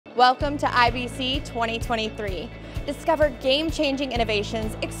Welcome to IBC 2023. Discover game-changing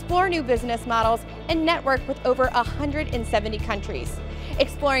innovations, explore new business models, and network with over 170 countries.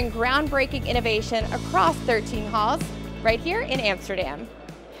 Exploring groundbreaking innovation across 13 halls, right here in Amsterdam.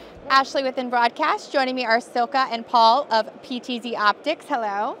 Ashley with InBroadcast. Joining me are Silka and Paul of PTZOptics.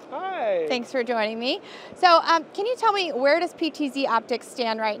 Hello. Hi. Thanks for joining me. So can you tell me, where does PTZOptics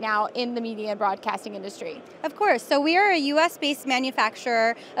stand right now in the media and broadcasting industry? Of course. So we are a US-based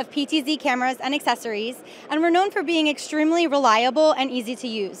manufacturer of PTZ cameras and accessories, and we're known for being extremely reliable and easy to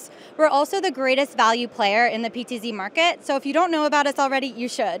use. We're also the greatest value player in the PTZ market, so if you don't know about us already, you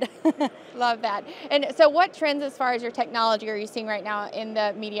should. Love that. And so what trends as far as your technology are you seeing right now in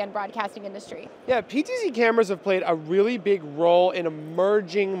the media and broadcasting industry? Yeah, PTZ cameras have played a really big role in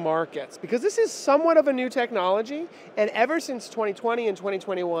emerging markets because this is somewhat of a new technology, and ever since 2020 and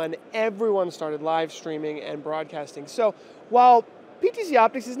 2021, everyone started live streaming and broadcasting. So while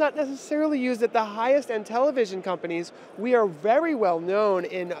PTZOptics is not necessarily used at the highest end television companies, we are very well known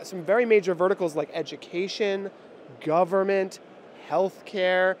in some very major verticals like education, government,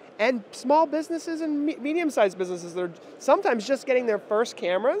 healthcare, and small businesses and medium-sized businesses that are sometimes just getting their first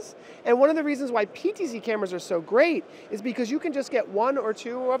cameras. And one of the reasons why PTZ cameras are so great is because you can just get one or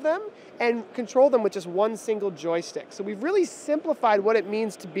two of them and control them with just one single joystick. So we've really simplified what it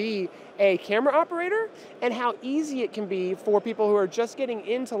means to be a camera operator and how easy it can be for people who are just getting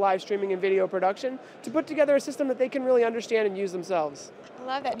into live streaming and video production to put together a system that they can really understand and use themselves. I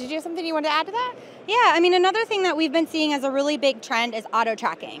love that. Did you have something you wanted to add to that? Yeah, I mean, another thing that we've been seeing as a really big trend is auto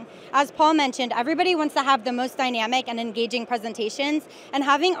tracking. As Paul mentioned, everybody wants to have the most dynamic and engaging presentations, and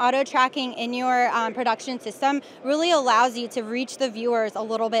having auto tracking in your production system really allows you to reach the viewers a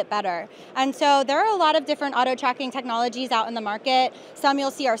little bit better. And so there are a lot of different auto tracking technologies out in the market. Some you'll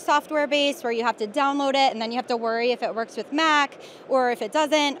see are software based, where you have to download it and then you have to worry if it works with Mac or if it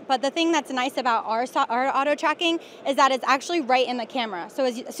doesn't. But the thing that's nice about our auto tracking is that it's actually right in the camera. So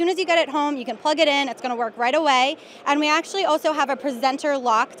as soon as you get it home, you can plug it in, it's going to work right away. And we actually also have a presenter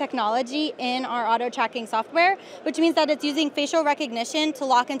lock technology in our auto tracking software, which means that it's using facial recognition to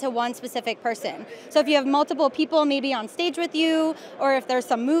lock into one specific person. So if you have multiple people maybe on stage with you, or if there's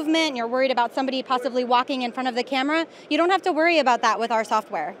some movement and you're worried about somebody possibly walking in front of the camera, you don't have to worry about that with our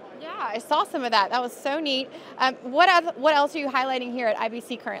software. Yeah, I saw some of that. That was so neat. What else are you highlighting here at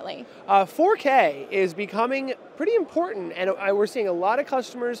IBC currently? 4K is becoming pretty important, and we're seeing a lot of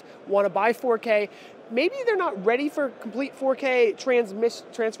customers want to buy 4K. Maybe they're not ready for complete 4K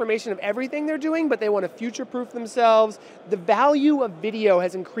transformation of everything they're doing, but they want to future-proof themselves. The value of video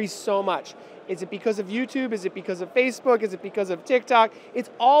has increased so much. Is it because of YouTube? Is it because of Facebook? Is it because of TikTok? It's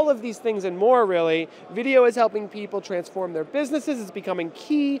all of these things and more, really. Video is helping people transform their businesses. It's becoming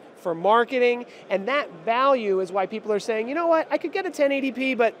key for marketing. And that value is why people are saying, you know what, I could get a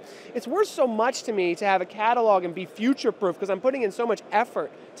 1080p, but it's worth so much to me to have a catalog and be future-proof because I'm putting in so much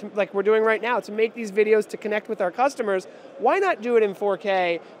effort, like we're doing right now, to make these videos to connect with our customers. Why not do it in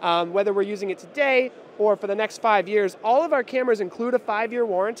 4K, whether we're using it today or for the next 5 years? All of our cameras include a 5-year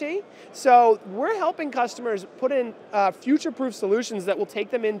warranty. So we're helping customers put in future-proof solutions that will take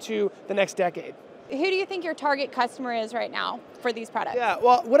them into the next decade. Who do you think your target customer is right now for these products? Yeah,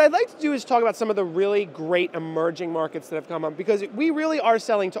 well, what I'd like to do is talk about some of the really great emerging markets that have come up, because we really are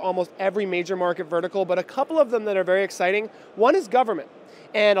selling to almost every major market vertical, but a couple of them that are very exciting. One is government.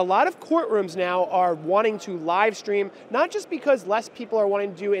 And a lot of courtrooms now are wanting to live stream, not just because less people are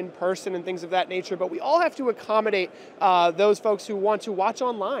wanting to do in person and things of that nature, but we all have to accommodate those folks who want to watch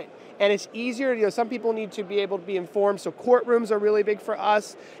online. And it's easier, some people need to be able to be informed, so courtrooms are really big for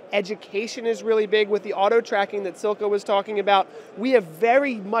us. Education is really big with the auto tracking that Silka was talking about. We have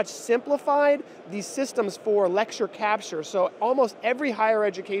very much simplified these systems for lecture capture. So almost every higher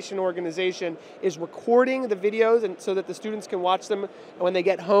education organization is recording the videos and so that the students can watch them when they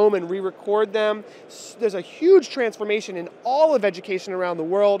get home and re-record them. There's a huge transformation in all of education around the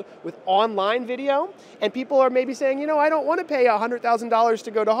world with online video. And people are maybe saying, I don't want to pay $100,000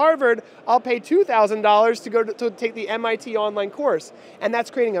 to go to Harvard. I'll pay $2,000 to go to take the MIT online course. And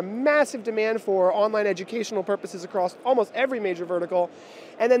that's creating a massive demand for online educational purposes across almost every major vertical.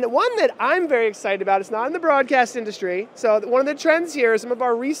 And then the one that I'm very excited about, it's not in the broadcast industry. So one of the trends here is some of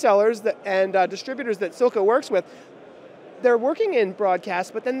our resellers and distributors that Silka works with, they're working in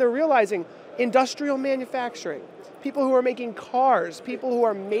broadcast, but then they're realizing industrial manufacturing. People who are making cars, people who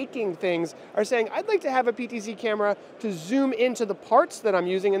are making things are saying, I'd like to have a PTZ camera to zoom into the parts that I'm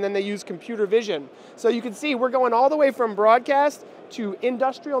using, and then they use computer vision. So you can see we're going all the way from broadcast to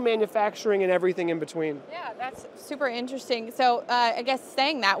industrial manufacturing and everything in between. Yeah, that's super interesting. So I guess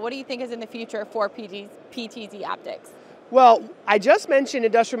saying that, what do you think is in the future for PTZOptics? Well, I just mentioned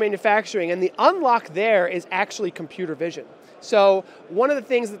industrial manufacturing, and the unlock there is actually computer vision. So one of the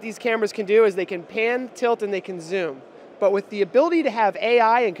things that these cameras can do is they can pan, tilt, and they can zoom. But with the ability to have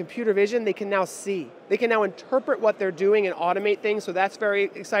AI and computer vision, they can now see. They can now interpret what they're doing and automate things, so that's very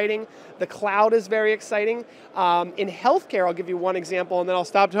exciting. The cloud is very exciting. In healthcare, I'll give you one example and then I'll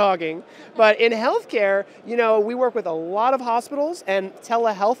stop talking. But in healthcare, you know, we work with a lot of hospitals and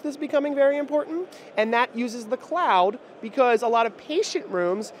telehealth is becoming very important, and that uses the cloud because a lot of patient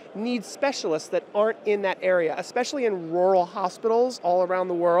rooms need specialists that aren't in that area, especially in rural hospitals all around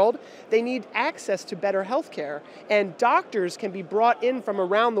the world. They need access to better healthcare, and doctors can be brought in from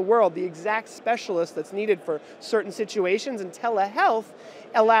around the world, the exact specialist that's needed for certain situations, and telehealth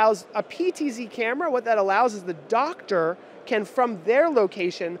allows a PTZ camera. What that allows is the doctor can, from their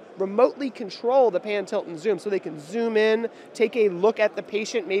location, remotely control the pan, tilt, and zoom. So they can zoom in, take a look at the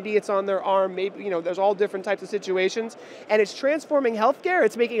patient, maybe it's on their arm, maybe, you know, there's all different types of situations. And it's transforming healthcare,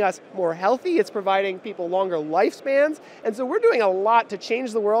 it's making us more healthy, it's providing people longer lifespans. And so we're doing a lot to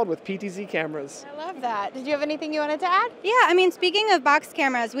change the world with PTZ cameras. I love that. Did you have anything you wanted to add? Yeah, I mean, speaking of box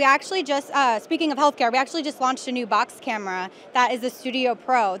cameras, we actually just, speaking of healthcare, we actually just launched a new box camera that is the Studio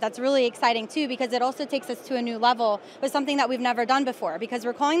Pro. That's really exciting too, because it also takes us to a new level with something that we've never done before, because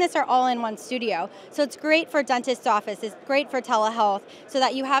we're calling this our all-in-one studio. So it's great for dentist office, it's great for telehealth, so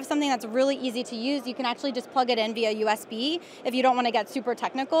that you have something that's really easy to use. You can actually just plug it in via USB if you don't want to get super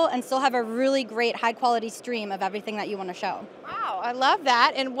technical, and still have a really great high-quality stream of everything that you want to show. Wow, I love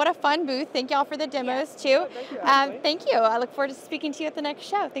that, and what a fun booth. Thank you all for the demos too. Thank you. Thank you. I look forward to speaking to you at the next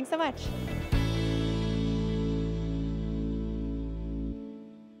show. Thanks so much.